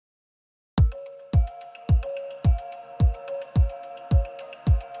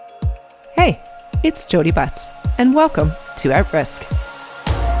It's Jody Butts, and welcome to At Risk.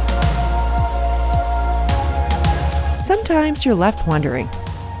 Sometimes you're left wondering,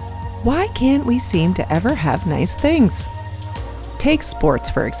 why can't we seem to ever have nice things? Take sports,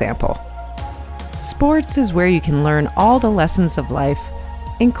 for example. Sports is where you can learn all the lessons of life,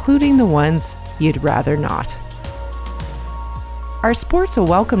 including the ones you'd rather not. Are sports a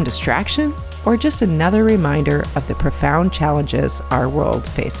welcome distraction, or just another reminder of the profound challenges our world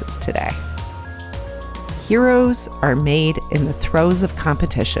faces today? Heroes are made in the throes of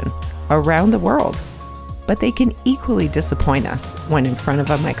competition around the world, but they can equally disappoint us when in front of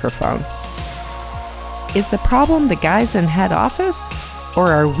a microphone. Is the problem the guys in head office,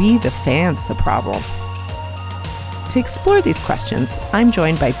 or are we the fans the problem? To explore these questions, I'm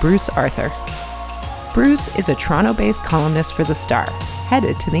joined by Bruce Arthur. Bruce is a Toronto-based columnist for The Star,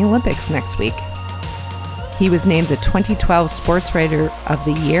 headed to the Olympics next week. He was named the 2012 Sports Writer of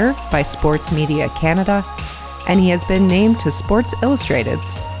the Year by Sports Media Canada, and he has been named to Sports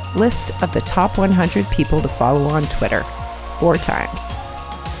Illustrated's list of the top 100 people to follow on Twitter 4 times.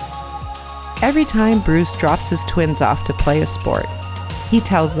 Every time Bruce drops his twins off to play a sport, he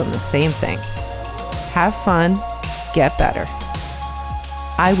tells them the same thing: have fun, get better.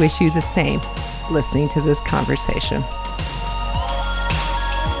 I wish you the same listening to this conversation.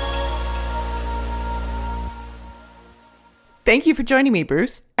 Thank you for joining me,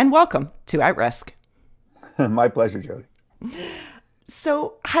 Bruce, and welcome to At Risk. My pleasure, Jody.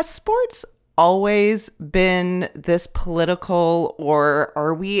 So, has sports always been this political, or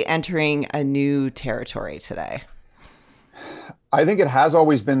are we entering a new territory today? I think it has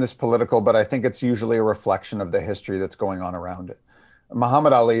always been this political, but I think it's usually a reflection of the history that's going on around it.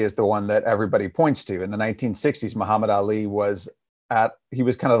 Muhammad Ali is the one that everybody points to. In the 1960s, Muhammad Ali was kind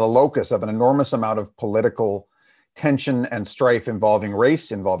of the locus of an enormous amount of political tension and strife involving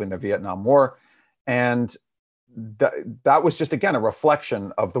race, involving the Vietnam War. And that was just, again, a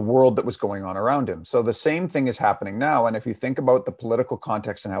reflection of the world that was going on around him. So the same thing is happening now. And if you think about the political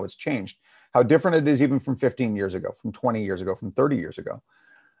context and how it's changed, how different it is even from 15 years ago, from 20 years ago, from 30 years ago,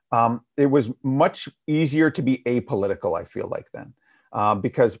 it was much easier to be apolitical, I feel like then.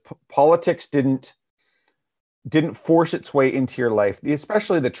 Because politics didn't force its way into your life,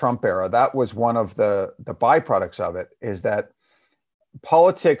 especially the Trump era. That was one of the byproducts of it, is that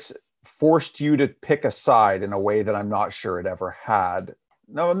politics forced you to pick a side in a way that I'm not sure it ever had.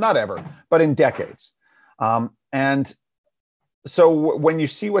 No, not ever, but in decades. And so when you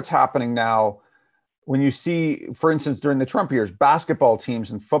see what's happening now, when you see, for instance, during the Trump years, basketball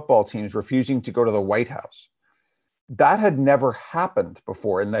teams and football teams refusing to go to the White House, that had never happened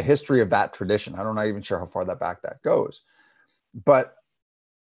before in the history of that tradition. I'm not even sure how far back that goes. But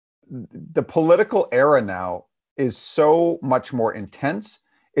the political era now is so much more intense.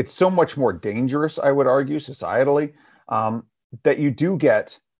 It's so much more dangerous, I would argue, societally, that you do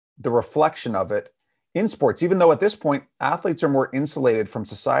get the reflection of it in sports, even though at this point, athletes are more insulated from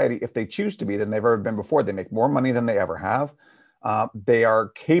society if they choose to be than they've ever been before. They make more money than they ever have. They are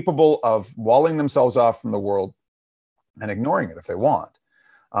capable of walling themselves off from the world and ignoring it if they want.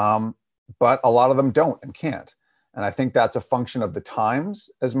 But a lot of them don't and can't. And I think that's a function of the times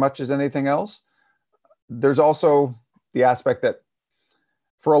as much as anything else. There's also the aspect that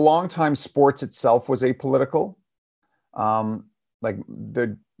for a long time, sports itself was apolitical. Like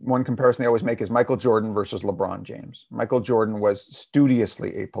the one comparison they always make is Michael Jordan versus LeBron James. Michael Jordan was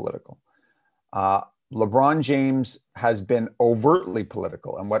studiously apolitical. LeBron James has been overtly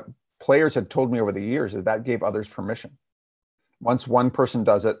political. And what players had told me over the years is that gave others permission. Once one person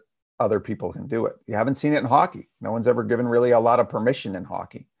does it, other people can do it. You haven't seen it in hockey. No one's ever given really a lot of permission in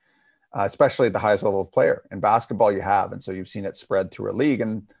hockey, especially at the highest level of player. In basketball, you have. And so you've seen it spread through a league.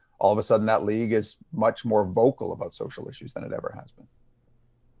 And all of a sudden, that league is much more vocal about social issues than it ever has been.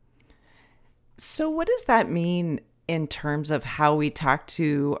 So what does that mean in terms of how we talk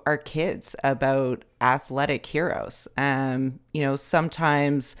to our kids about athletic heroes?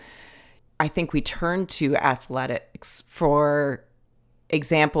 Sometimes I think we turn to athletics for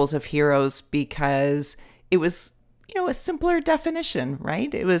examples of heroes because it was, a simpler definition,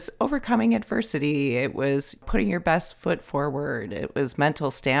 right? It was overcoming adversity. It was putting your best foot forward. It was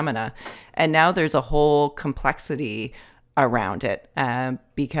mental stamina. And now there's a whole complexity around it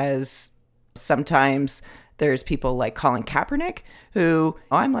because sometimes there's people like Colin Kaepernick who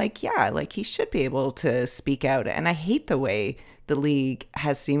I'm like, yeah, like he should be able to speak out. And I hate the way the league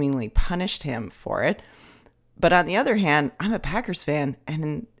has seemingly punished him for it. But on the other hand, I'm a Packers fan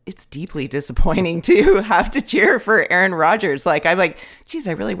and it's deeply disappointing to have to cheer for Aaron Rodgers. Like, I'm like, geez,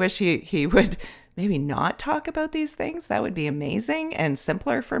 I really wish he would maybe not talk about these things, that would be amazing and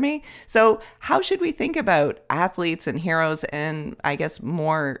simpler for me. So how should we think about athletes and heroes, and I guess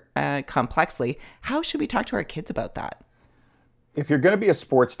more complexly, how should we talk to our kids about that? If you're going to be a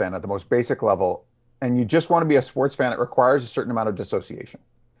sports fan at the most basic level, and you just want to be a sports fan, it requires a certain amount of dissociation.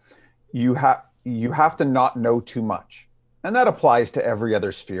 You have to not know too much. And that applies to every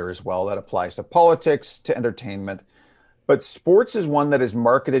other sphere as well. That applies to politics, to entertainment. But sports is one that is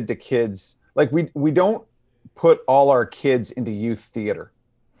marketed to kids. Like we don't put all our kids into youth theater,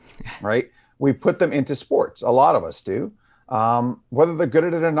 right? We put them into sports. A lot of us do, whether they're good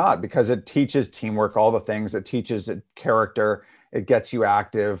at it or not, because it teaches teamwork, all the things. It teaches it character. It gets you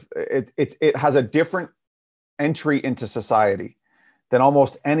active. It has a different entry into society than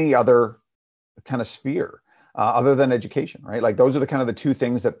almost any other kind of sphere, other than education, right? Like those are the kind of the two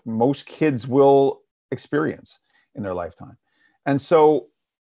things that most kids will experience in their lifetime. And so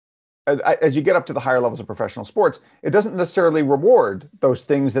as you get up to the higher levels of professional sports, it doesn't necessarily reward those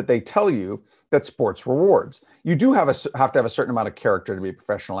things that they tell you that sports rewards. You do have to have a certain amount of character to be a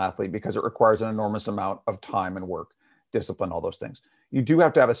professional athlete, because it requires an enormous amount of time and work, discipline, all those things. You do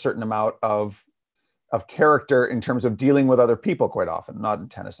have to have a certain amount of character in terms of dealing with other people quite often, not in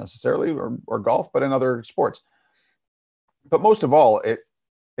tennis necessarily or golf, but in other sports. But most of all,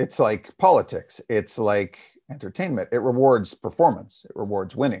 it's like politics. It's like entertainment. It rewards performance. It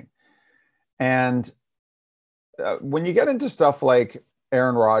rewards winning. And when you get into stuff like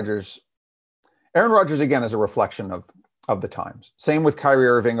Aaron Rodgers, again, is a reflection of the times. Same with Kyrie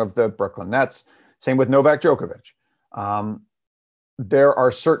Irving of the Brooklyn Nets. Same with Novak Djokovic. There are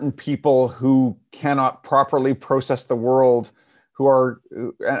certain people who cannot properly process the world,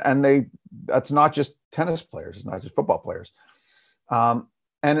 that's not just tennis players, it's not just football players.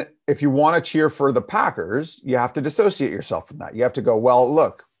 And if you want to cheer for the Packers, you have to dissociate yourself from that. You have to go, well,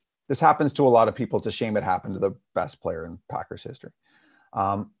 look, this happens to a lot of people. It's a shame it happened to the best player in Packers history.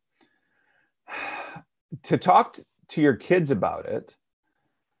 To talk to your kids about it,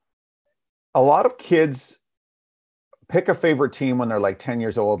 a lot of kids pick a favorite team when they're like 10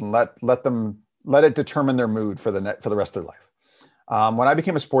 years old and let it determine their mood for the rest of their life. When I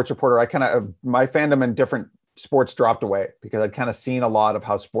became a sports reporter, my fandom in different sports dropped away because I'd kind of seen a lot of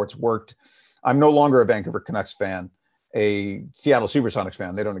how sports worked. I'm no longer a Vancouver Canucks fan, a Seattle Supersonics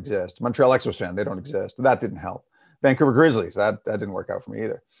fan. They don't exist. Montreal Expos fan. They don't exist. That didn't help. Vancouver Grizzlies. That didn't work out for me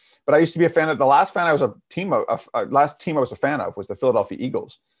either. But I used to be a fan of the last team I was a fan of was the Philadelphia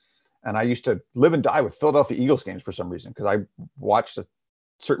Eagles. And I used to live and die with Philadelphia Eagles games for some reason, because I watched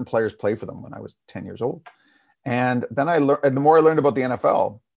certain players play for them when I was 10 years old. And then the more I learned about the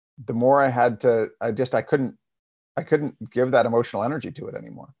NFL, the more I couldn't give that emotional energy to it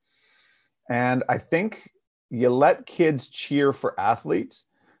anymore. And I think you let kids cheer for athletes,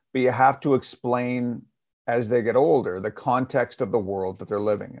 but you have to explain as they get older the context of the world that they're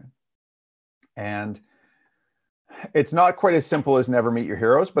living in. And it's not quite as simple as never meet your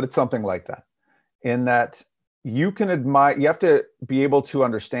heroes, but it's something like that, in that you have to be able to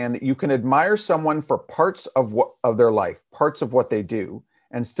understand that you can admire someone for parts of their life, parts of what they do,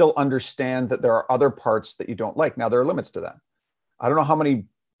 and still understand that there are other parts that you don't like. Now, there are limits to that. I don't know how many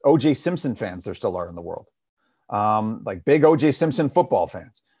O.J. Simpson fans there still are in the world, like big O.J. Simpson football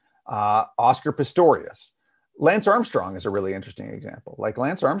fans, Oscar Pistorius. Lance Armstrong is a really interesting example. Like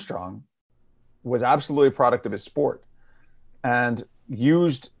Lance Armstrong was absolutely a product of his sport and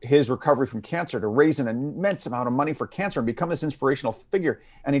used his recovery from cancer to raise an immense amount of money for cancer and become this inspirational figure.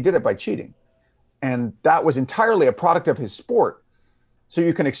 And he did it by cheating. And that was entirely a product of his sport. So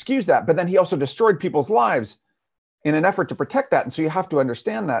you can excuse that, but then he also destroyed people's lives in an effort to protect that. And so you have to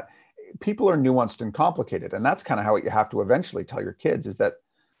understand that people are nuanced and complicated. And that's kind of how you have to eventually tell your kids, is that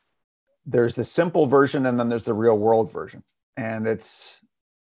there's the simple version and then there's the real world version. And it's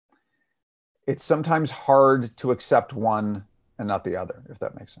sometimes hard to accept one and not the other, if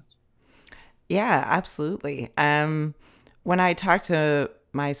that makes sense. Yeah, absolutely. When I talk to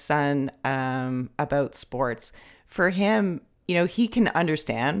my son about sports, for him, he can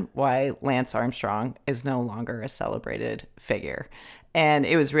understand why Lance Armstrong is no longer a celebrated figure. And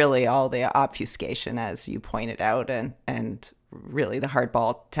it was really all the obfuscation, as you pointed out, and really the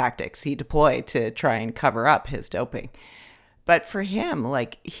hardball tactics he deployed to try and cover up his doping. But for him,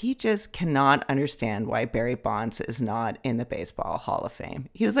 he just cannot understand why Barry Bonds is not in the Baseball Hall of Fame.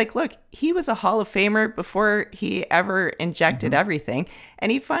 He was like, look, he was a Hall of Famer before he ever injected everything.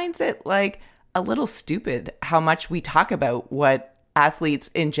 And he finds it a little stupid how much we talk about what athletes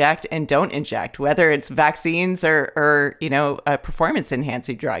inject and don't inject, whether it's vaccines or performance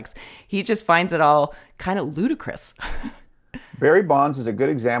enhancing drugs. He just finds it all kind of ludicrous. Barry Bonds is a good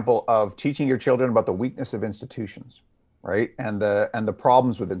example of teaching your children about the weakness of institutions, right? And the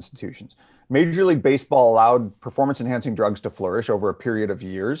problems with institutions. Major League Baseball allowed performance enhancing drugs to flourish over a period of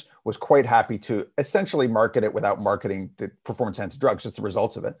years, was quite happy to essentially market it without marketing the performance enhancing drugs, just the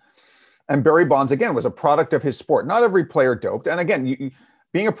results of it. And Barry Bonds, again, was a product of his sport. Not every player doped. And again,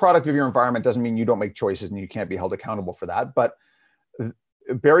 being a product of your environment doesn't mean you don't make choices and you can't be held accountable for that. But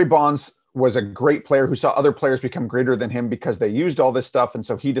Barry Bonds was a great player who saw other players become greater than him because they used all this stuff. And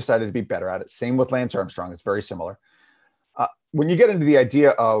so he decided to be better at it. Same with Lance Armstrong. It's very similar. When you get into the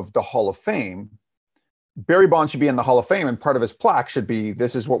idea of the Hall of Fame, Barry Bonds should be in the Hall of Fame. And part of his plaque should be,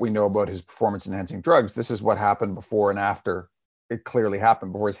 this is what we know about his performance enhancing drugs. This is what happened before and after it clearly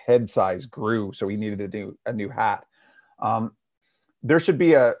happened, before his head size grew. So he needed to do a new hat. There should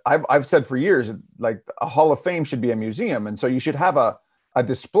be I've said for years, like a Hall of Fame should be a museum. And so you should have a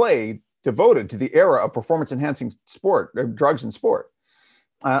display devoted to the era of performance enhancing drugs in sport.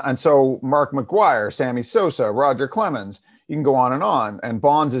 And so Mark McGwire, Sammy Sosa, Roger Clemens, you can go on. And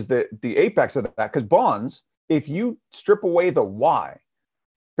Bonds is the apex of that, because Bonds, if you strip away the why,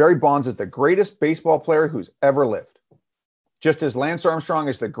 Barry Bonds is the greatest baseball player who's ever lived. Just as Lance Armstrong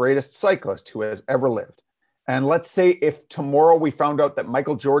is the greatest cyclist who has ever lived. And let's say if tomorrow we found out that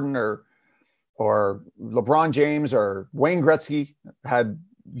Michael Jordan or LeBron James or Wayne Gretzky had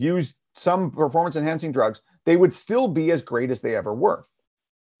used some performance enhancing drugs, they would still be as great as they ever were.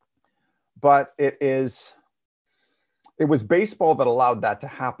 But it was baseball that allowed that to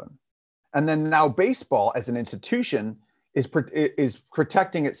happen. And then now baseball as an institution is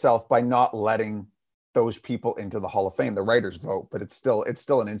protecting itself by not letting those people into the Hall of Fame. The writers vote, but it's still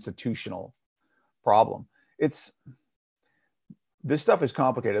an institutional problem. This stuff is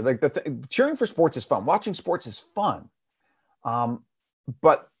complicated. Like cheering for sports is fun. Watching sports is fun.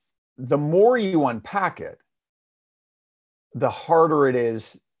 But the more you unpack it, the harder it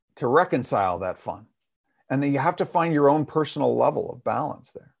is to reconcile that fun. And then you have to find your own personal level of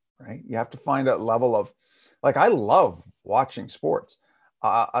balance there, right? You have to find a level of, like, I love watching sports.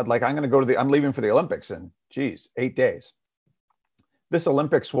 I'm leaving for the Olympics in, 8 days. This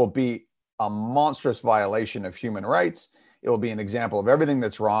Olympics will be a monstrous violation of human rights. It will be an example of everything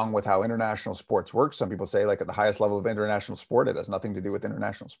that's wrong with how international sports work. Some people say, like, at the highest level of international sport, it has nothing to do with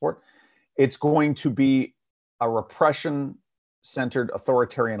international sport. It's going to be a repression-centered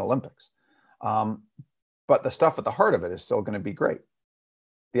authoritarian Olympics. But the stuff at the heart of it is still going to be great.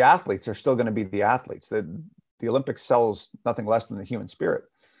 The athletes are still going to be the athletes. The Olympics sells nothing less than the human spirit.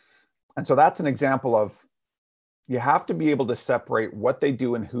 And so that's an example of, you have to be able to separate what they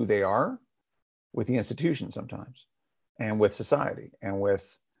do and who they are with the institution sometimes, and with society, and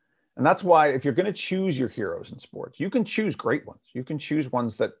that's why if you're going to choose your heroes in sports, you can choose great ones. You can choose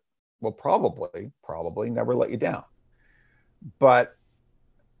ones that will probably never let you down. But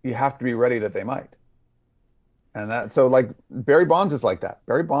you have to be ready that they might. And so like Barry Bonds is like that.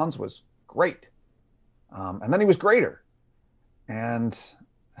 Barry Bonds was great. And then he was greater. And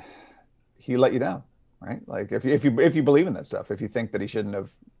he let you down, right? Like if you believe in that stuff, if you think that he shouldn't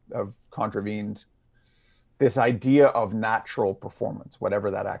have contravened this idea of natural performance, whatever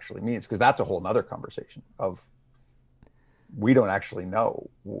that actually means, because that's a whole nother conversation of, we don't actually know.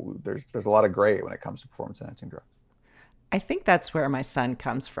 There's a lot of gray when it comes to performance enhancing drugs. I think that's where my son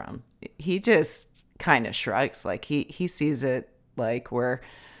comes from. He just kind of shrugs. Like he sees it like we're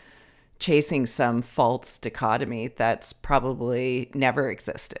chasing some false dichotomy that's probably never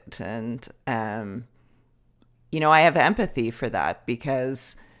existed. And, I have empathy for that,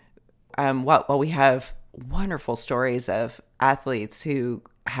 because while we have wonderful stories of athletes who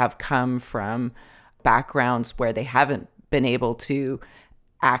have come from backgrounds where they haven't been able to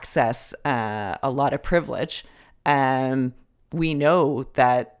access a lot of privilege, we know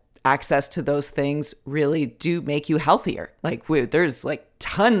that access to those things really do make you healthier. Like there's like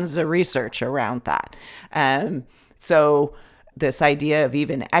tons of research around that. So this idea of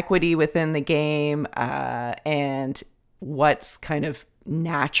even equity within the game, and what's kind of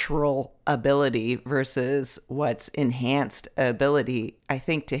natural ability versus what's enhanced ability, I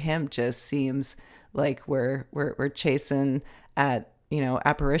think to him just seems like we're chasing at,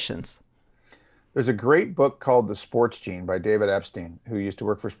 apparitions. There's a great book called The Sports Gene by David Epstein, who used to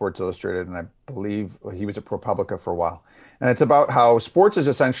work for Sports Illustrated, and I believe he was at ProPublica for a while. And it's about how sports is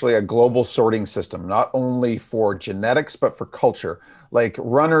essentially a global sorting system, not only for genetics, but for culture. Like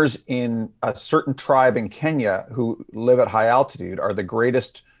runners in a certain tribe in Kenya who live at high altitude are the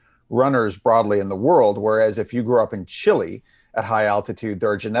greatest runners broadly in the world, whereas if you grew up in Chile at high altitude,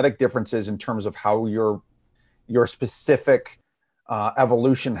 there are genetic differences in terms of how your specific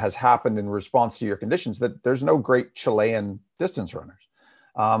evolution has happened in response to your conditions, that there's no great Chilean distance runners.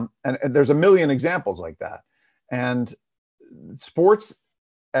 And there's a million examples like that. And sports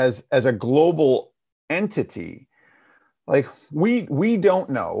as a global entity, like we don't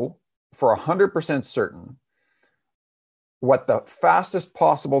know for 100% certain what the fastest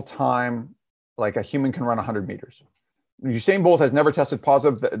possible time like a human can run 100 meters. Usain Bolt has never tested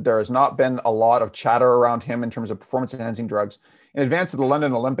positive. There has not been a lot of chatter around him in terms of performance-enhancing drugs. In advance of the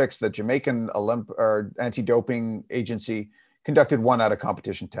London Olympics, the Jamaican anti-doping agency conducted one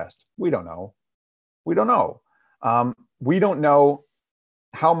out-of-competition test. We don't know. We don't know. We don't know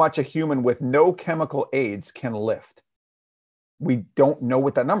how much a human with no chemical aids can lift. We don't know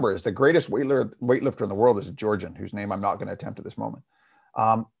what that number is. The greatest weightlifter in the world is a Georgian whose name I'm not going to attempt at this moment.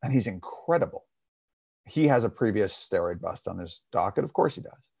 And he's incredible. He has a previous steroid bust on his docket. Of course he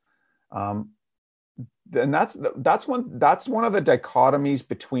does. And that's one of the dichotomies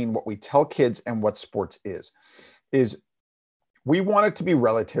between what we tell kids and what sports is we want it to be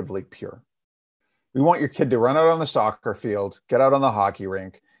relatively pure. We want your kid to run out on the soccer field, get out on the hockey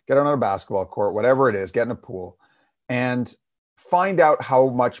rink, get out on a basketball court, whatever it is, get in a pool, and find out how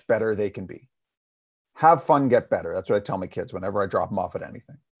much better they can be. Have fun, get better. That's what I tell my kids whenever I drop them off at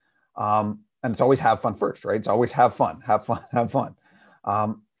anything. And it's always have fun first, right? It's always have fun. And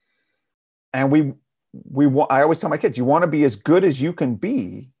I always tell my kids, you want to be as good as you can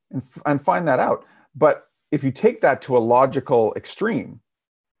be and find that out. But if you take that to a logical extreme,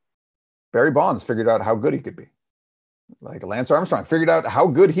 Barry Bonds figured out how good he could be. Like Lance Armstrong figured out how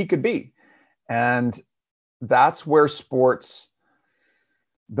good he could be. And that's where sports,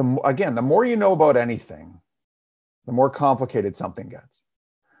 the more you know about anything, the more complicated something gets.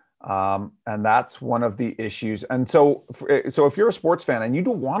 And that's one of the issues. And so if you're a sports fan and you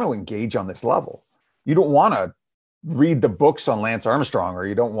don't want to engage on this level, you don't want to read the books on Lance Armstrong, or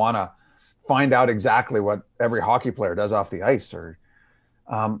you don't want to find out exactly what every hockey player does off the ice, or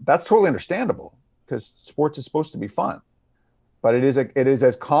that's totally understandable because sports is supposed to be fun. But it is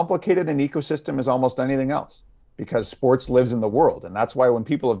as complicated an ecosystem as almost anything else, because sports lives in the world. And that's why when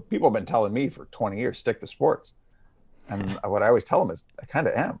people have been telling me for 20 years, stick to sports. And what I always tell them is, I kind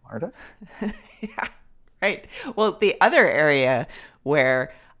of am, aren't I? Yeah, right. Well, the other area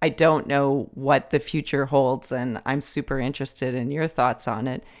where I don't know what the future holds, and I'm super interested in your thoughts on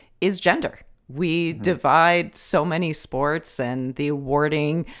it, is gender. We divide so many sports, and the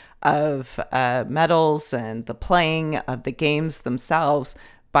awarding of medals and the playing of the games themselves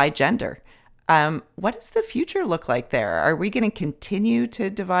by gender. What does the future look like there? Are we going to continue to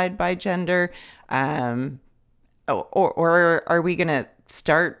divide by gender? Or are we going to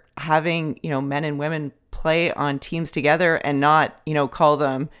start having, men and women play on teams together and not, call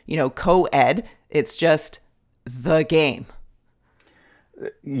them, co-ed? It's just the game.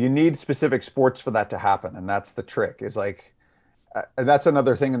 You need specific sports for that to happen. And that's the trick, is like, and that's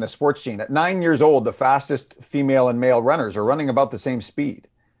another thing in the sports gene. At 9 years old, the fastest female and male runners are running about the same speed.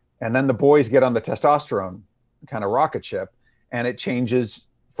 And then the boys get on the testosterone kind of rocket ship, and it changes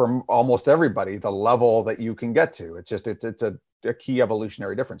from almost everybody the level that you can get to. It's a key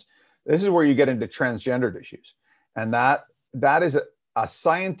evolutionary difference. This is where you get into transgendered issues. And that is a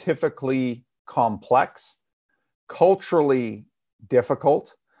scientifically complex, culturally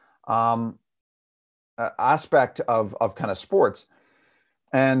difficult aspect of kind of sports.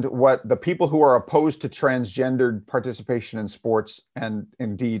 And what the people who are opposed to transgendered participation in sports, and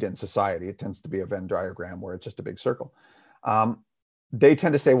indeed in society, it tends to be a Venn diagram where it's just a big circle. They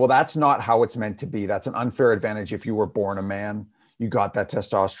tend to say, well, that's not how it's meant to be. That's an unfair advantage. If you were born a man, you got that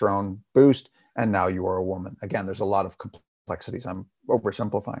testosterone boost, and now you are a woman. Again, there's a lot of complexities. I'm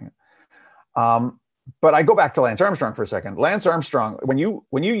oversimplifying it. But I go back to Lance Armstrong for a second. Lance Armstrong, when you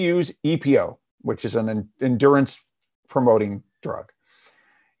use EPO, which is an endurance promoting drug,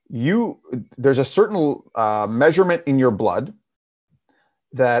 there's a certain measurement in your blood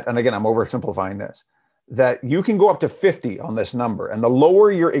that, and again, I'm oversimplifying this, that you can go up to 50 on this number. And the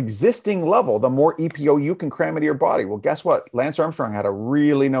lower your existing level, the more EPO you can cram into your body. Well, guess what? Lance Armstrong had a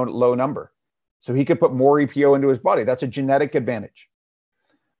really low number. So he could put more EPO into his body. That's a genetic advantage.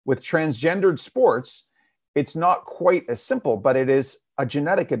 With transgendered sports, it's not quite as simple, but it is a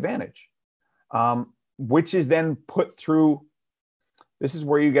genetic advantage, which is then put through. This is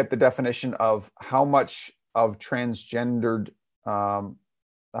where you get the definition of how much of transgendered, how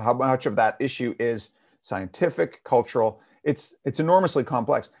much of that issue is scientific, cultural. It's enormously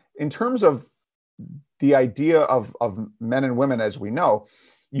complex. In terms of the idea of men and women, as we know,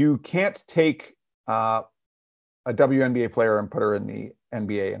 you can't take a WNBA player and put her in the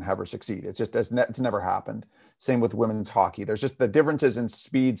NBA and have her succeed. It's never happened. Same with women's hockey. There's just the differences in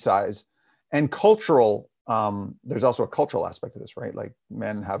speed, size, and cultural. There's also a cultural aspect of this, right? Like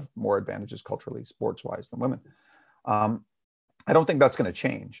men have more advantages culturally, sports-wise, than women. I don't think that's going to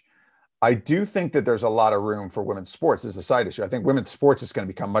change. I do think that there's a lot of room for women's sports as a side issue. I think women's sports is going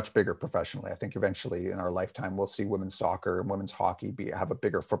to become much bigger professionally. I think eventually in our lifetime, we'll see women's soccer and women's hockey have a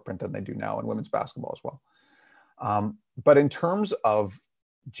bigger footprint than they do now, and women's basketball as well. But in terms of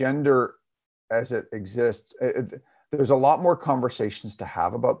gender as it exists, there's a lot more conversations to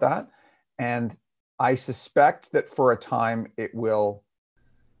have about that. And I suspect that for a time it will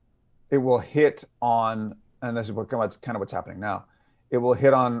hit on, and this is kind of what's happening now, it will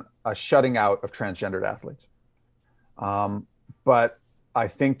hit on a shutting out of transgendered athletes. But I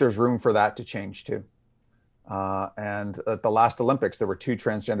think there's room for that to change too. And at the last Olympics, there were 2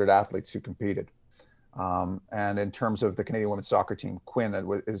 transgendered athletes who competed. And in terms of the Canadian women's soccer team, Quinn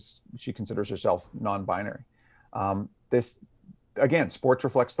she considers herself non-binary. This, again, sports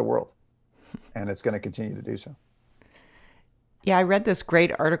reflects the world, and it's going to continue to do so. Yeah, I read this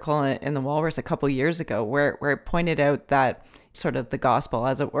great article in the Walrus a couple years ago where it pointed out that sort of the gospel,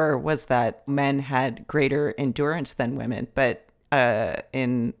 as it were, was that men had greater endurance than women. But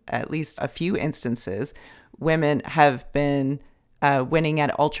in at least a few instances, women have been winning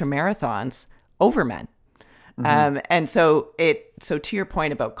at ultra marathons over men. Mm-hmm. And so to your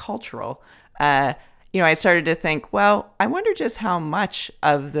point about cultural, I started to think, well, I wonder just how much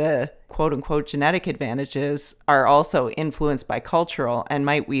of the quote unquote genetic advantages are also influenced by cultural, and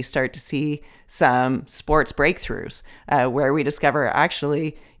might we start to see some sports breakthroughs where we discover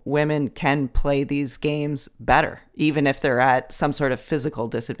actually women can play these games better, even if they're at some sort of physical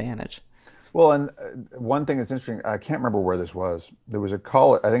disadvantage. Well, and one thing that's interesting, I can't remember where this was. There was a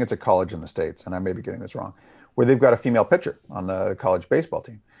college, I think it's a college in the States, and I may be getting this wrong, where they've got a female pitcher on the college baseball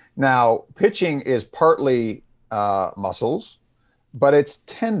team. Now, pitching is partly muscles, but it's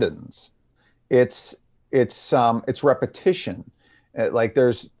tendons, it's repetition,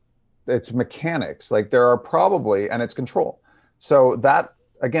 it's mechanics. Like there are probably, and it's control. So that,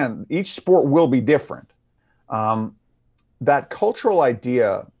 again, each sport will be different. That cultural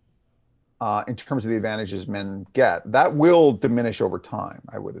idea, in terms of the advantages men get, that will diminish over time,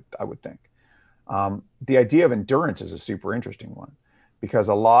 I would think. The idea of endurance is a super interesting one, because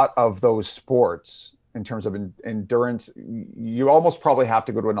a lot of those sports, in terms of endurance, you almost probably have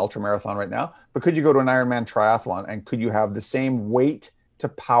to go to an ultra marathon right now, but could you go to an Ironman triathlon, and could you have the same weight to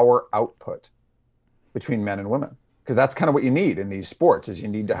power output between men and women? Because that's kind of what you need in these sports, is you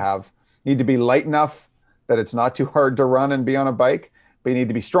need to be light enough that it's not too hard to run and be on a bike, but you need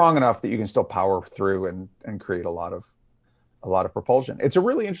to be strong enough that you can still power through and create a lot of propulsion. It's a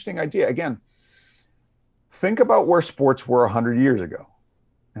really interesting idea. Again, think about where sports were 100 years ago,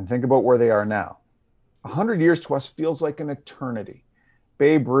 and think about where they are now. 100 years to us feels like an eternity.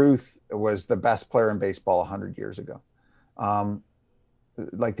 Babe Ruth was the best player in baseball 100 years ago.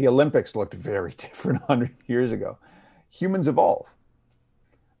 Like the Olympics looked very different 100 years ago. Humans evolve,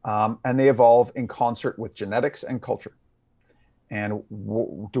 and they evolve in concert with genetics and culture. And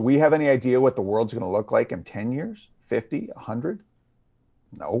do we have any idea what the world's going to look like in 10 years, 50, 100?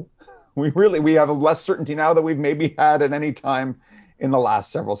 No. We have less certainty now than we've maybe had at any time in the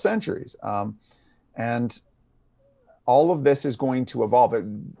last several centuries. And all of this is going to evolve.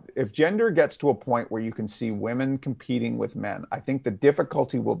 If gender gets to a point where you can see women competing with men, I think the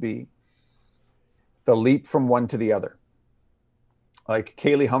difficulty will be the leap from one to the other. Like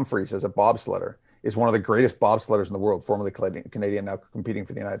Kaylee Humphries, as a bobsledder, is one of the greatest bobsledders in the world, formerly Canadian, now competing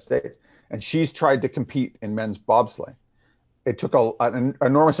for the United States. And she's tried to compete in men's bobsleigh. It took an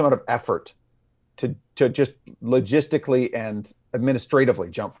enormous amount of effort to just logistically and administratively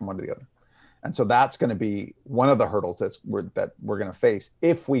jump from one to the other. And so that's going to be one of the hurdles that we're going to face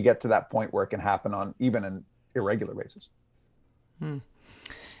if we get to that point where it can happen on even an irregular basis.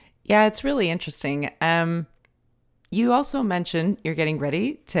 Yeah, it's really interesting. You also mentioned you're getting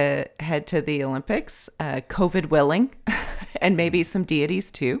ready to head to the Olympics, COVID willing, and maybe some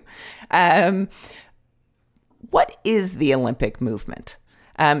deities too. What is the Olympic movement?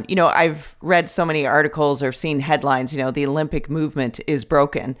 I've read so many articles or seen headlines, the Olympic movement is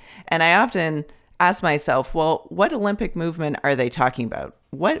broken. And I often ask myself, well, what Olympic movement are they talking about?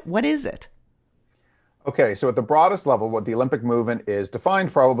 What is it? Okay, so at the broadest level, what the Olympic movement is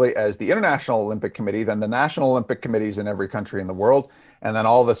defined probably as the International Olympic Committee, then the National Olympic Committees in every country in the world, and then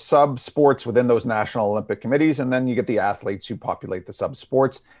all the sub-sports within those National Olympic Committees, and then you get the athletes who populate the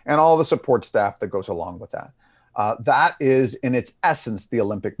sub-sports and all the support staff that goes along with that. That is, in its essence, the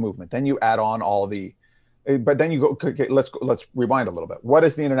Olympic movement. Then you add on all the But then you go, okay, let's rewind a little bit. What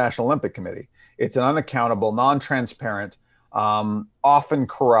is the International Olympic Committee? It's an unaccountable, non-transparent, often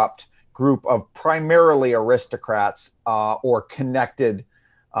corrupt group of primarily aristocrats or connected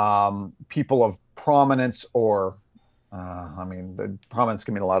people of prominence, or the prominence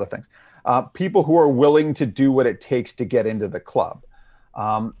can mean a lot of things. People who are willing to do what it takes to get into the club,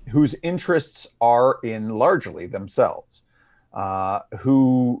 whose interests are in largely themselves,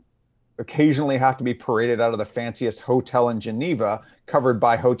 who occasionally have to be paraded out of the fanciest hotel in Geneva, covered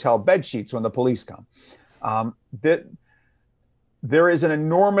by hotel bed sheets when the police come. That there is an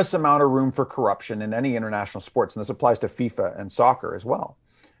enormous amount of room for corruption in any international sports, and this applies to FIFA and soccer as well,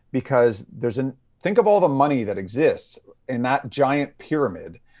 because think of all the money that exists in that giant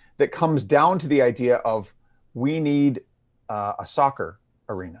pyramid that comes down to the idea of, we need a soccer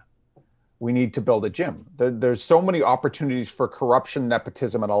arena. We need to build a gym. There's so many opportunities for corruption,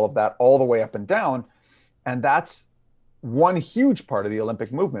 nepotism, and all of that, all the way up and down. And that's one huge part of the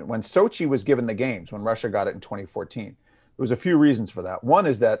Olympic movement. When Sochi was given the games, when Russia got it in 2014, there was a few reasons for that. One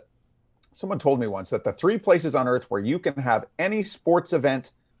is that someone told me once that the 3 places on earth where you can have any sports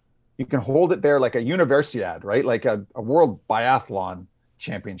event, you can hold it there like a universiad, right? Like a world biathlon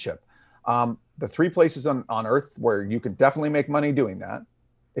championship. The 3 places on earth where you can definitely make money doing that,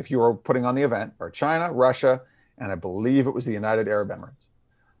 if you were putting on the event, are China, Russia, and I believe it was the United Arab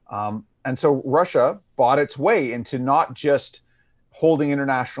Emirates. And so Russia bought its way into not just holding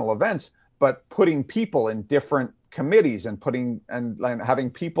international events, but putting people in different committees and having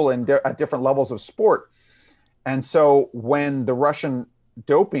people at different levels of sport. And so when the Russian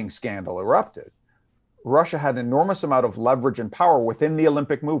doping scandal erupted, Russia had an enormous amount of leverage and power within the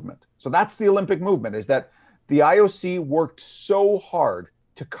Olympic movement. So that's the Olympic movement, is that the IOC worked so hard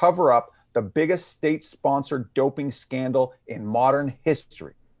to cover up the biggest state-sponsored doping scandal in modern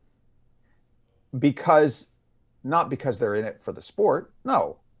history. Not because they're in it for the sport.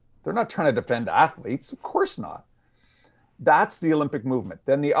 No, they're not trying to defend athletes. Of course not. That's the Olympic movement.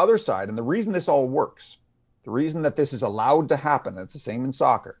 Then the other side, and the reason this all works, the reason that this is allowed to happen, and it's the same in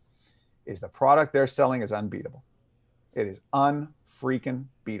soccer, is the product they're selling is unbeatable. It is unfreaking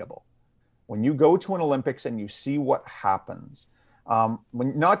beatable. When you go to an Olympics and you see what happens,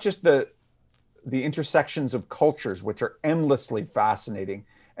 when not just the intersections of cultures, which are endlessly fascinating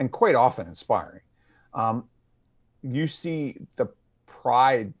and quite often inspiring, you see the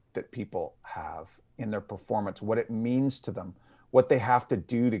pride that people have in their performance, what it means to them, what they have to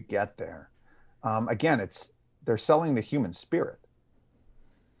do to get there. Again, they're selling the human spirit.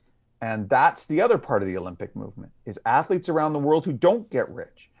 And that's the other part of the Olympic movement, is athletes around the world who don't get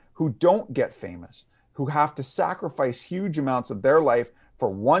rich, who don't get famous, who have to sacrifice huge amounts of their life for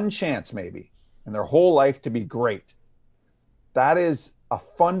one chance maybe in their whole life to be great. That is a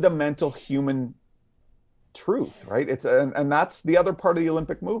fundamental human truth, right? And that's the other part of the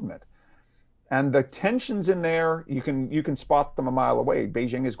Olympic movement. And the tensions in there, you can spot them a mile away.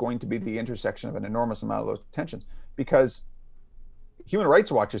 Beijing is going to be the intersection of an enormous amount of those tensions, because Human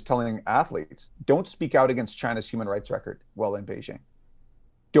Rights Watch is telling athletes, don't speak out against China's human rights record while in Beijing.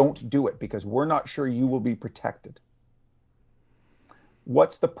 Don't do it, because we're not sure you will be protected.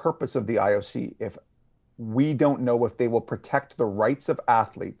 What's the purpose of the IOC if we don't know if they will protect the rights of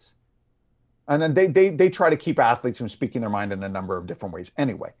athletes? And then they try to keep athletes from speaking their mind in a number of different ways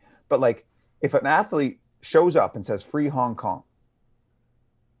anyway. But like, if an athlete shows up and says, "Free Hong Kong,"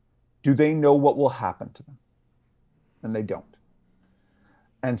 do they know what will happen to them? And they don't.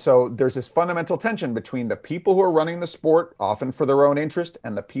 And so there's this fundamental tension between the people who are running the sport, often for their own interest,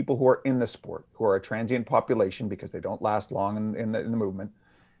 and the people who are in the sport, who are a transient population because they don't last long in the movement.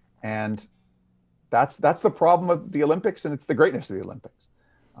 And that's the problem of the Olympics, and it's the greatness of the Olympics.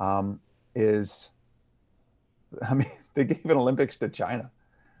 They gave an Olympics to China.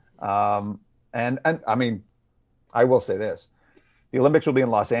 And I mean, I will say this, the Olympics will be in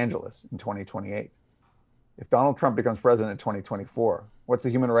Los Angeles in 2028. If Donald Trump becomes president in 2024, what's the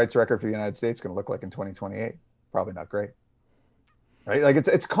human rights record for the United States going to look like in 2028? Probably not great, right? Like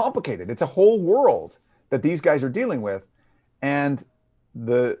it's complicated. It's a whole world that these guys are dealing with. And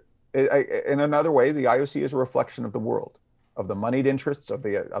in another way, the IOC is a reflection of the world, of the moneyed interests, of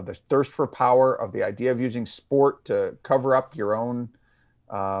the thirst for power, of the idea of using sport to cover up your own,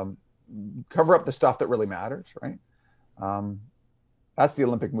 cover up the stuff that really matters, right? That's the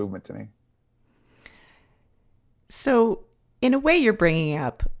Olympic movement to me. So in a way, you're bringing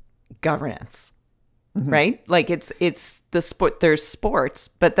up governance, right? Like it's the sport, there's sports,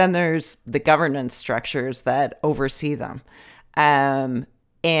 but then there's the governance structures that oversee them.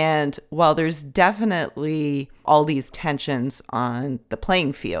 And while there's definitely all these tensions on the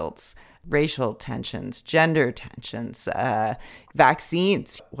playing fields, racial tensions, gender tensions,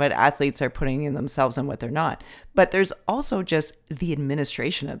 vaccines, what athletes are putting in themselves and what they're not. But there's also just the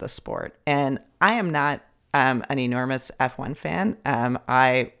administration of the sport. And I am not an enormous F1 fan.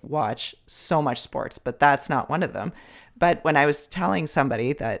 I watch so much sports, but that's not one of them. But when I was telling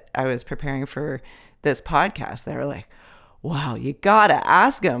somebody that I was preparing for this podcast, they were like, wow, you gotta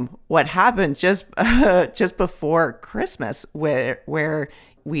ask him what happened just before Christmas, where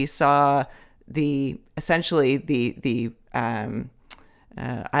we saw essentially the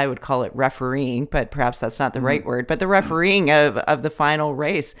I would call it refereeing, but perhaps that's not the right word. But the refereeing of the final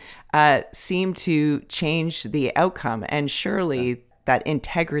race seemed to change the outcome, and surely that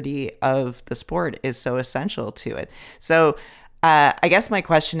integrity of the sport is so essential to it. So I guess my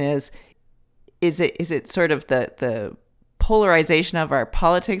question is it sort of the polarization of our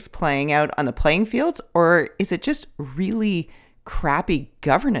politics playing out on the playing fields, or is it just really crappy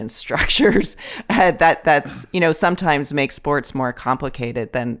governance structures that's sometimes make sports more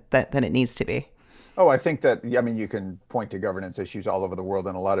complicated than it needs to be? Oh, I think that, I mean, you can point to governance issues all over the world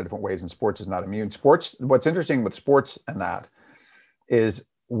in a lot of different ways, and sports is not immune. Sports, what's interesting with sports and that is,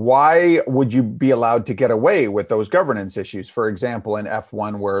 why would you be allowed to get away with those governance issues? For example, in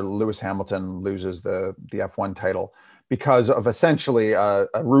F1, where Lewis Hamilton loses the F1 title because of essentially a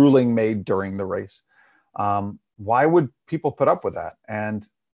ruling made during the race. Why would people put up with that? And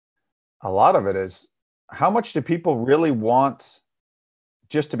a lot of it is, how much do people really want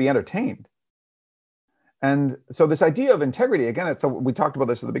just to be entertained? And so this idea of integrity, again, we talked about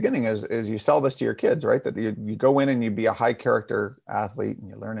this at the beginning, is you sell this to your kids, right? That you go in and you be a high character athlete and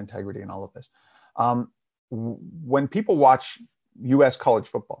you learn integrity and all of this. When people watch US college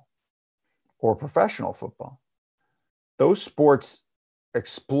football or professional football, those sports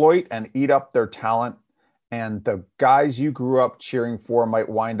exploit and eat up their talent. And the guys you grew up cheering for might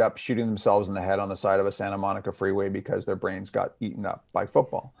wind up shooting themselves in the head on the side of a Santa Monica freeway because their brains got eaten up by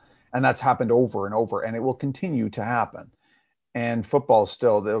football. And that's happened over and over, and it will continue to happen. And football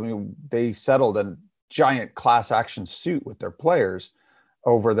still, I mean, they settled a giant class action suit with their players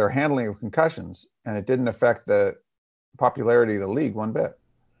over their handling of concussions, and it didn't affect the popularity of the league one bit.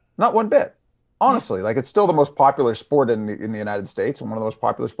 Not one bit. Honestly, like, it's still the most popular sport in the United States and one of the most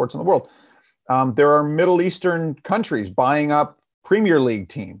popular sports in the world. There are Middle Eastern countries buying up Premier League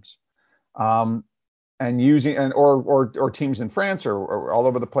teams. And using or teams in France or all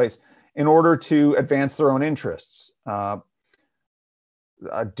over the place in order to advance their own interests. Do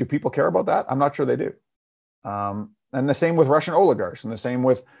people care about that? I'm not sure they do. And the same with Russian oligarchs, and the same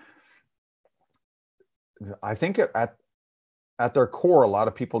with, I think at their core, a lot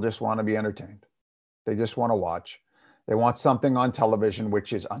of people just want to be entertained. They just want to watch. They want something on television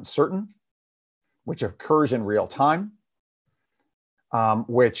which is uncertain, which occurs in real time,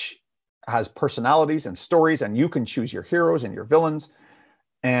 which has personalities and stories, and you can choose your heroes and your villains.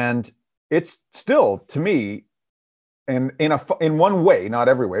 And it's still, to me, in one way, not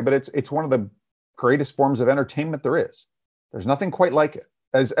every way, but it's one of the greatest forms of entertainment there is. There's nothing quite like it.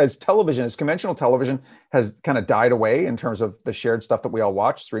 As television, as conventional television has kind of died away in terms of the shared stuff that we all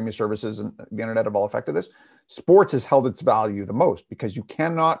watch, streaming services and the internet have all affected this. Sports has held its value the most because you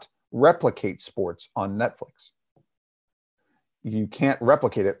cannot replicate sports on Netflix. You can't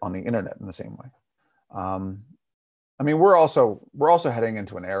replicate it on the internet in the same way. I mean, we're also heading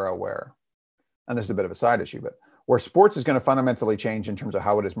into an era where, and this is a bit of a side issue, but where sports is going to fundamentally change in terms of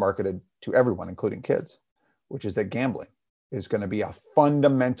how it is marketed to everyone, including kids, which is that gambling is going to be a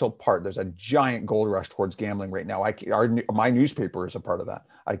fundamental part. There's a giant gold rush towards gambling right now. My newspaper is a part of that.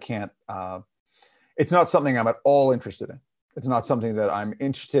 I can't. It's not something I'm at all interested in. It's not something that I'm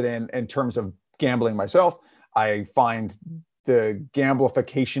interested in terms of gambling myself. I find the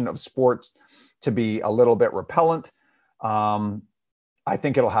gamblification of sports to be a little bit repellent. I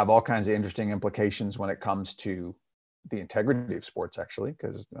think it'll have all kinds of interesting implications when it comes to the integrity of sports, actually,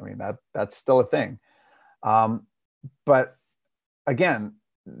 because I mean that's still a thing. But again,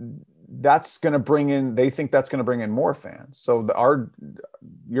 that's going to bring in. They think that's going to bring in more fans. So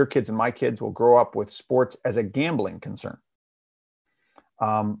your kids and my kids will grow up with sports as a gambling concern.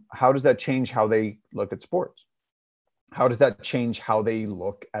 How does that change how they look at sports? How does that change how they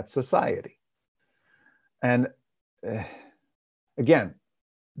look at society? And again,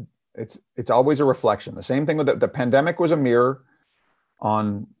 it's always a reflection. The same thing with the pandemic was a mirror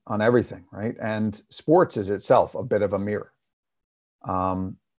on everything, right? And sports is itself a bit of a mirror.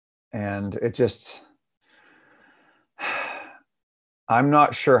 And it just, I'm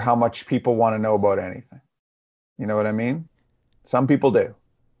not sure how much people want to know about anything. You know what I mean? Some people do.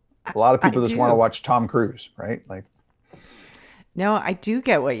 A lot of people just want to watch Tom Cruise, right? Like, No, I do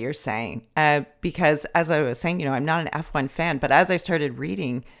get what you're saying. Because as I was saying, I'm not an F1 fan, but as I started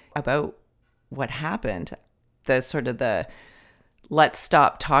reading about what happened, the let's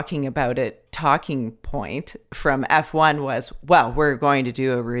stop talking about it talking point from F1 was, well, we're going to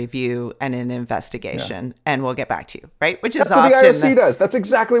do a review and an investigation and we'll get back to you, right? Which is That's what often the IOC does. That's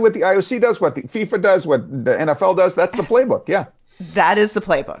exactly what the IOC does, what the FIFA does, what the NFL does. That's the playbook. Yeah. That is the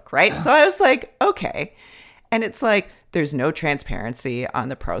playbook, right? So I was like, okay. And it's like, there's no transparency on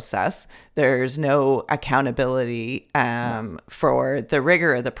the process. There's no accountability for the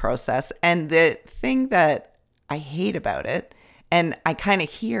rigor of the process. And the thing that I hate about it, and I kind of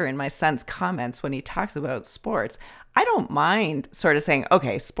hear in my son's comments when he talks about sports, I don't mind sort of saying,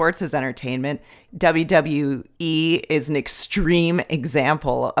 okay, sports is entertainment. WWE is an extreme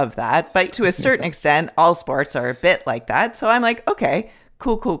example of that. But to a certain extent, all sports are a bit like that. So I'm like, okay,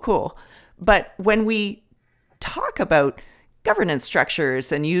 cool. But when we talk about governance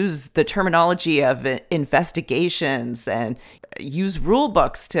structures and use the terminology of investigations and use rule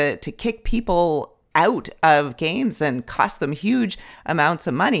books to kick people out of games and cost them huge amounts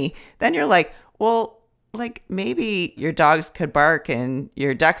of money, then you're like, well, like maybe your dogs could bark and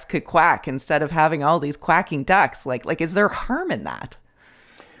your ducks could quack instead of having all these quacking ducks. Like is there harm in that?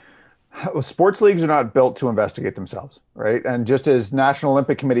 Well, sports leagues are not built to investigate themselves, right? And just as national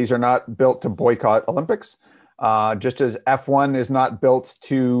Olympic committees are not built to boycott Olympics, just as F1 is not built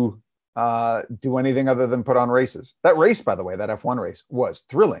to do anything other than put on races. That race, by the way, that F1 race was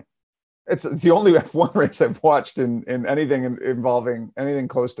thrilling. It's the only F1 race I've watched in anything involving anything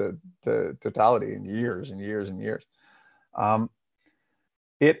close to totality in years and years and years.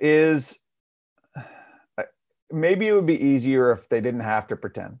 It is, maybe it would be easier if they didn't have to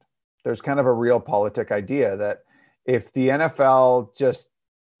pretend. There's kind of a realpolitik idea that if the NFL just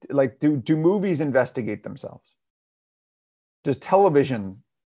like, do movies investigate themselves? Does television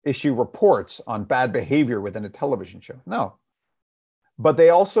issue reports on bad behavior within a television show? No. But they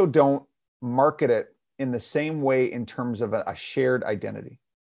also don't market it in the same way in terms of a shared identity.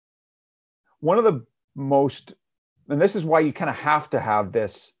 One of the most, and this is why you kind of have to have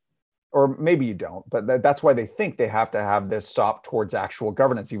this, or maybe you don't, but that's why they think they have to have this SOP towards actual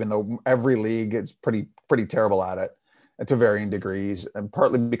governance, even though every league is pretty terrible at it to varying degrees, and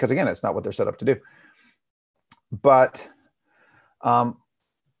partly because, again, it's not what they're set up to do. But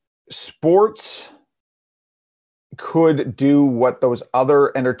sports could do what those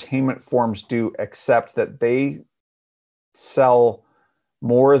other entertainment forms do, except that they sell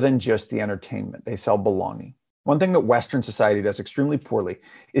more than just the entertainment. They sell belonging. One thing that Western society does extremely poorly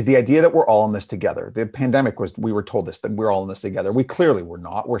is the idea that we're all in this together. The pandemic we were told this, that we're all in this together. We clearly were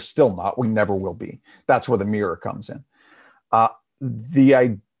not. We're still not. We never will be. That's where the mirror comes in. The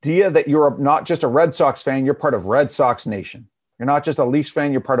idea that you're not just a Red Sox fan, you're part of Red Sox Nation. You're not just a Leafs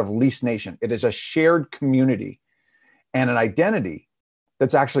fan, you're part of Leafs Nation. It is a shared community and an identity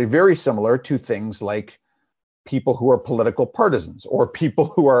that's actually very similar to things like people who are political partisans or people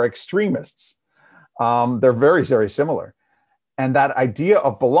who are extremists. They're very, very similar. And that idea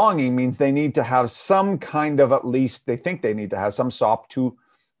of belonging means they need to have some kind of, at least they think they need to have some SOP to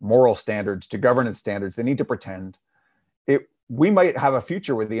moral standards, to governance standards. They need to pretend. We might have a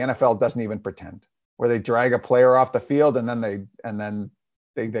future where the NFL doesn't even pretend, where they drag a player off the field and then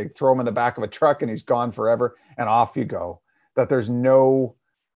they throw him in the back of a truck and he's gone forever and off you go. That there's no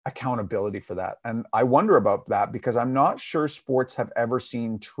accountability for that. And I wonder about that because I'm not sure sports have ever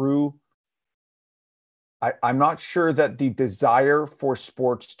seen true. I'm not sure that the desire for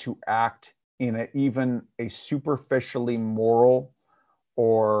sports to act in even a superficially moral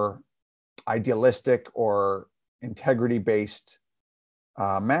or idealistic or integrity-based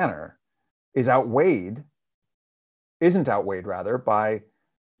manner isn't outweighed by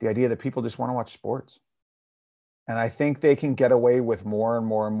the idea that people just want to watch sports. And I think they can get away with more and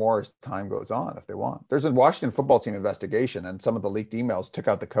more and more as time goes on if they want. There's a Washington football team investigation, and some of the leaked emails took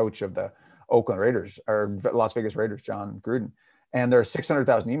out the coach of the Oakland Raiders or Las Vegas Raiders, John Gruden. And there are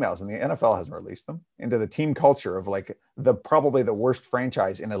 600,000 emails, and the NFL hasn't released them into the team culture of like probably the worst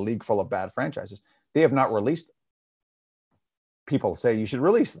franchise in a league full of bad franchises. They have not released them. People say you should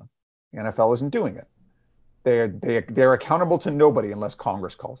release them. The NFL isn't doing it. They're accountable to nobody unless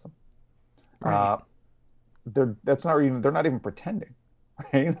Congress calls them. Right. They're not even pretending,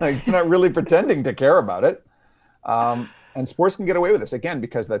 right? Like they're not really pretending to care about it. And sports can get away with this again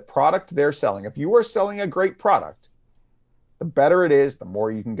because the product they're selling. If you are selling a great product, the better it is, the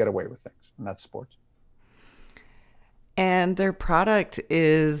more you can get away with things, and that's sports. And their product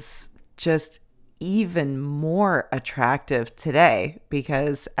is just even more attractive today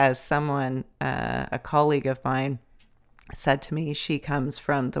because as someone, a colleague of mine said to me, she comes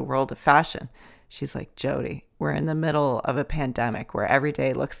from the world of fashion. She's like, Jody, we're in the middle of a pandemic where every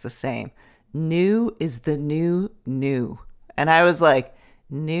day looks the same. New is the new new. And I was like,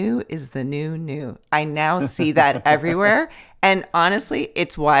 new is the new new. I now see that everywhere. And honestly,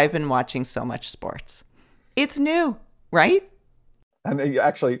 it's why I've been watching so much sports. It's new, right? And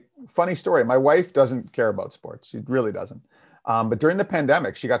actually, funny story. My wife doesn't care about sports. She really doesn't. But during the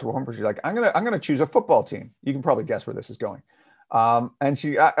pandemic, she got to a point where she's like, I'm gonna choose a football team. You can probably guess where this is going.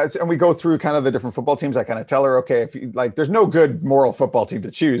 And we go through kind of the different football teams. I kind of tell her, okay, if you like, there's no good moral football team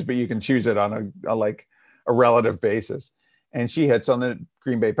to choose, but you can choose it on a relative basis. And she hits on the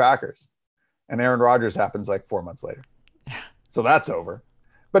Green Bay Packers, and Aaron Rodgers happens like 4 months later. So that's over.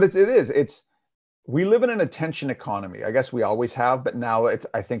 But we live in an attention economy. I guess we always have, but now it's,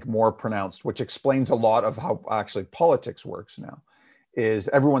 I think, more pronounced, which explains a lot of how actually politics works now. Is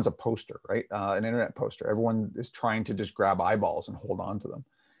everyone's a poster, right? An internet poster. Everyone is trying to just grab eyeballs and hold on to them.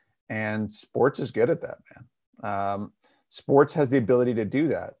 And sports is good at that, man. Sports has the ability to do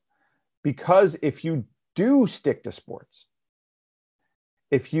that, because if you do stick to sports,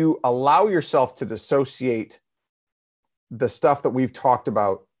 if you allow yourself to dissociate the stuff that we've talked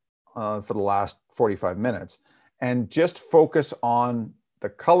about for the last 45 minutes and just focus on the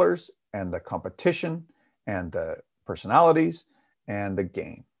colors and the competition and the personalities and the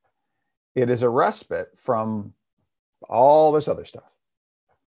game, it is a respite from all this other stuff.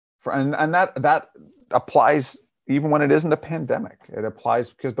 And that applies even when it isn't a pandemic. It applies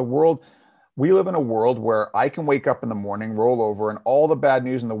because we live in a world where I can wake up in the morning, roll over, and all the bad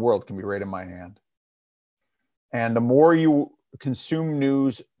news in the world can be right in my hand. And the more you consume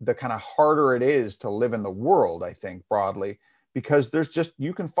news, the kind of harder it is to live in the world, I think, broadly, because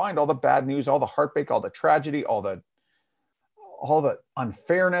you can find all the bad news, all the heartbreak, all the tragedy, all the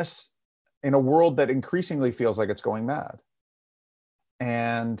unfairness in a world that increasingly feels like it's going mad.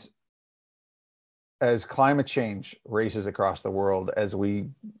 And as climate change races across the world,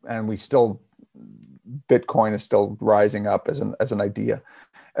 Bitcoin is still rising up as an idea,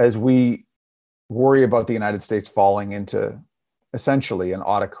 as we worry about the United States falling into essentially an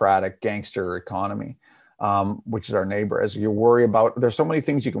autocratic gangster economy, which is our neighbor. As you worry about, there's so many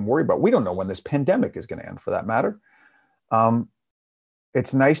things you can worry about. We don't know when this pandemic is going to end, for that matter.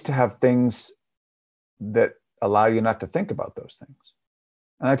 It's nice to have things that allow you not to think about those things.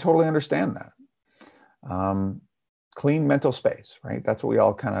 And I totally understand that. Clean mental space, right? That's what we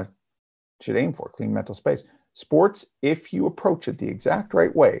all kind of should aim for, clean mental space. Sports, if you approach it the exact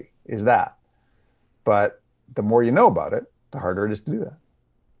right way, is that. But the more you know about it, the harder it is to do that.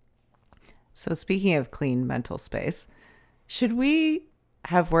 So speaking of clean mental space, should we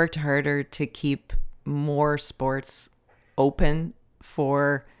have worked harder to keep more sports open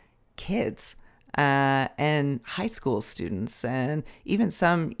for kids and high school students, and even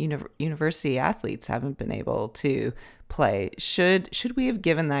some university athletes haven't been able to play? Should we have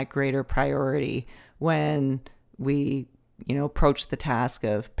given that greater priority when we approach the task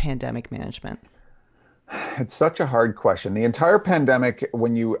of pandemic management? It's such a hard question. The entire pandemic,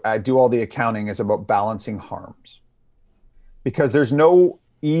 when you do all the accounting, is about balancing harms, because there's no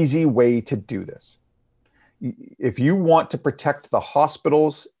easy way to do this. If you want to protect the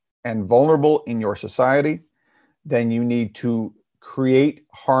hospitals and vulnerable in your society, then you need to create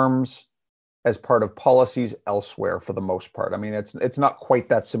harms as part of policies elsewhere for the most part. I mean, it's not quite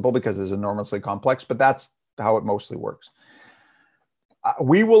that simple because it's enormously complex, but that's how it mostly works.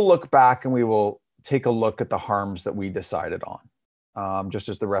 We will look back and we will take a look at the harms that we decided on, just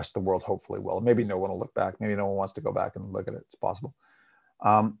as the rest of the world hopefully will. Maybe no one will look back. Maybe no one wants to go back and look at it. It's possible.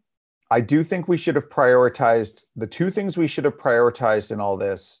 I do think we should have prioritized, the two things we should have prioritized in all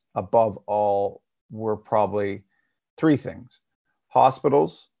this above all were probably three things: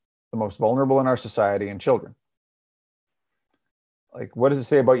 hospitals, the most vulnerable in our society, and children. Like, what does it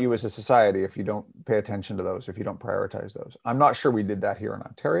say about you as a society if you don't pay attention to those, if you don't prioritize those? I'm not sure we did that here in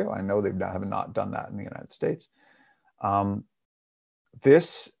Ontario. I know have not done that in the United States.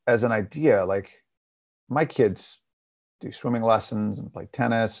 This as an idea, like, my kids do swimming lessons and play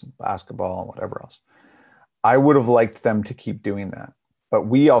tennis and basketball and whatever else. I would have liked them to keep doing that. But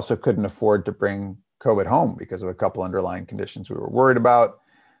we also couldn't afford to bring COVID home because of a couple underlying conditions we were worried about.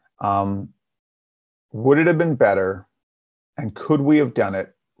 Would it have been better? And could we have done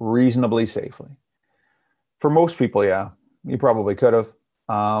it reasonably safely? For most people, yeah, you probably could have.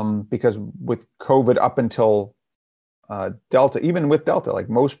 Because with COVID up until Delta, even with Delta, like,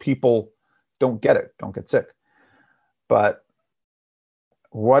 most people don't get it, don't get sick. But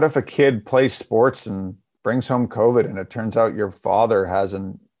what if a kid plays sports and brings home COVID, and it turns out your father has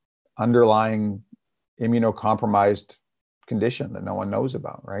an underlying immunocompromised condition that no one knows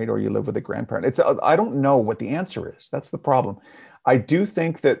about, right? Or you live with a grandparent. I don't know what the answer is. That's the problem. I do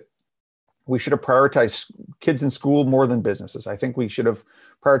think that we should have prioritized kids in school more than businesses. I think we should have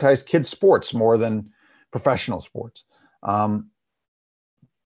prioritized kids' sports more than professional sports.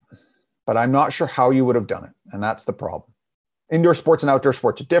 But I'm not sure how you would have done it. And that's the problem. Indoor sports and outdoor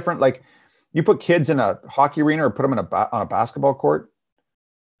sports are different. Like, you put kids in a hockey arena or put them on a basketball court,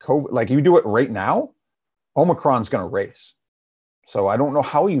 COVID, like you do it right now, Omicron's going to race. So I don't know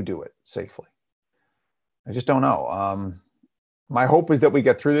how you do it safely. I just don't know. My hope is that we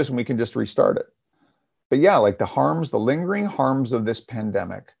get through this and we can just restart it. But yeah, like the lingering harms of this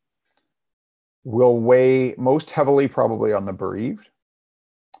pandemic will weigh most heavily probably on the bereaved.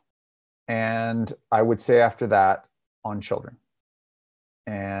 And I would say after that, on children.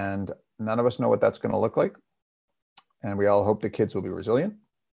 And none of us know what that's going to look like. And we all hope the kids will be resilient.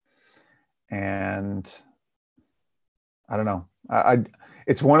 And I don't know.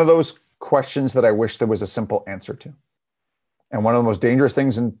 It's one of those questions that I wish there was a simple answer to. And one of the most dangerous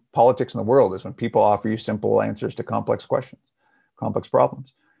things in politics in the world is when people offer you simple answers to complex questions, complex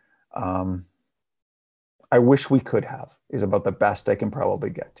problems. I wish we could have is about the best I can probably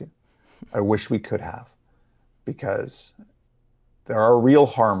get to. I wish we could have, because there are real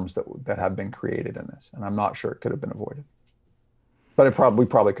harms that have been created in this, and I'm not sure it could have been avoided. But we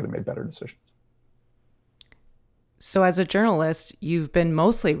probably could have made better decisions. So as a journalist, you've been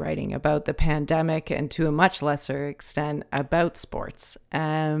mostly writing about the pandemic and to a much lesser extent about sports.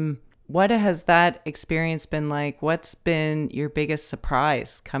 What has that experience been like? What's been your biggest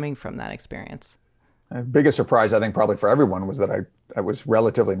surprise coming from that experience? The biggest surprise, I think, probably for everyone was that I was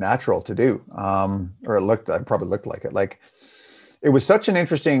relatively natural to do, or I probably looked like it. Like, it was such an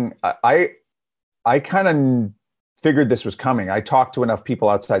interesting, I kind of figured this was coming. I talked to enough people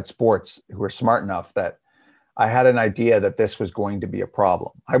outside sports who were smart enough that I had an idea that this was going to be a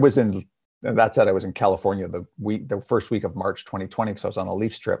problem. I was in California the first week of March 2020, because I was on a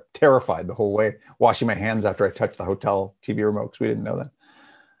Leafs trip, terrified the whole way, washing my hands after I touched the hotel TV remote, because we didn't know that.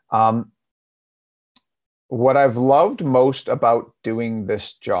 What I've loved most about doing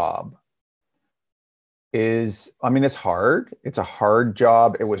this job is, it's hard. It's a hard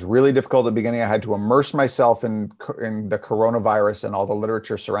job. It was really difficult at the beginning. I had to immerse myself in the coronavirus and all the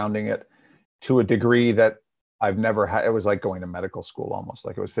literature surrounding it to a degree that I've never had. It was like going to medical school almost.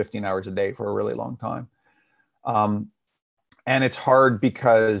 Like, it was 15 hours a day for a really long time. And it's hard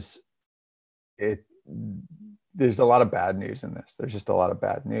because there's a lot of bad news in this. There's just a lot of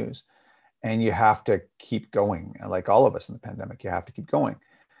bad news. And you have to keep going. And like all of us in the pandemic, you have to keep going.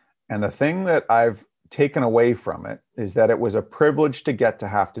 And the thing that I've taken away from it is that it was a privilege to get to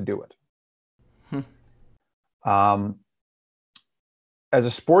have to do it. As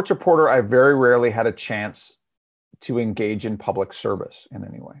a sports reporter, I very rarely had a chance to engage in public service in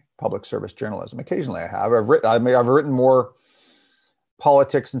any way, public service journalism. Occasionally I have. I've written more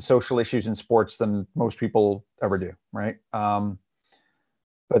politics and social issues in sports than most people ever do, right?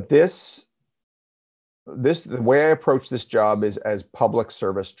 But the way I approach this job is as public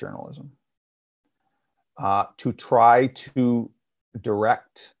service journalism, to try to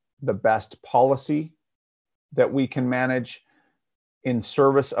direct the best policy that we can manage in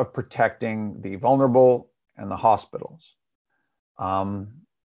service of protecting the vulnerable and the hospitals. I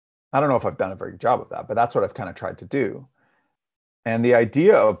don't know if I've done a very good job of that, but that's what I've kind of tried to do. And the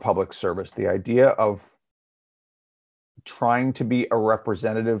idea of public service, the idea of trying to be a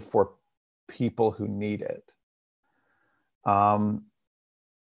representative for people who need it,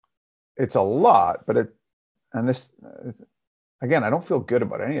 it's a lot, but again, I don't feel good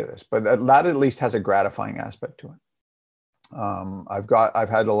about any of this, but that at least has a gratifying aspect to it. I've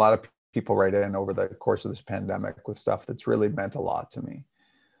had a lot of people write in over the course of this pandemic with stuff that's really meant a lot to me.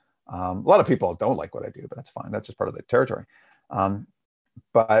 A lot of people don't like what I do, but that's fine. That's just part of the territory.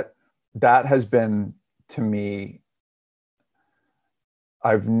 But that has been, to me,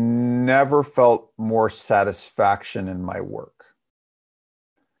 I've never felt more satisfaction in my work.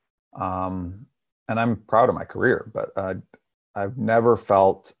 And I'm proud of my career, but I've never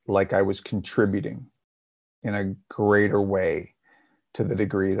felt like I was contributing in a greater way to the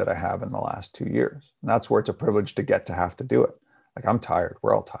degree that I have in the last 2 years. And that's where it's a privilege to get to have to do it. Like, I'm tired.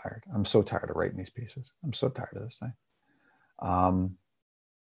 We're all tired. I'm so tired of writing these pieces. I'm so tired of this thing.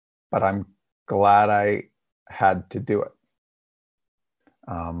 But I'm glad I had to do it.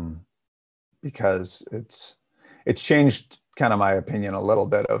 Because it's changed kind of my opinion a little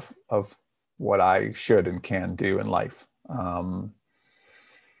bit of what I should and can do in life.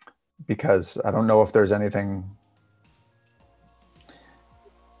 Because I don't know if there's anything,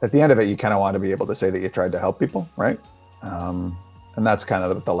 at the end of it, you kind of want to be able to say that you tried to help people, right? And that's kind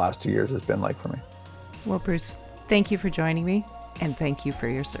of what the last 2 years has been like for me. Well, Bruce, thank you for joining me, and thank you for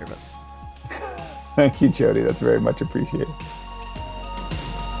your service. Thank you, Jody. That's very much appreciated.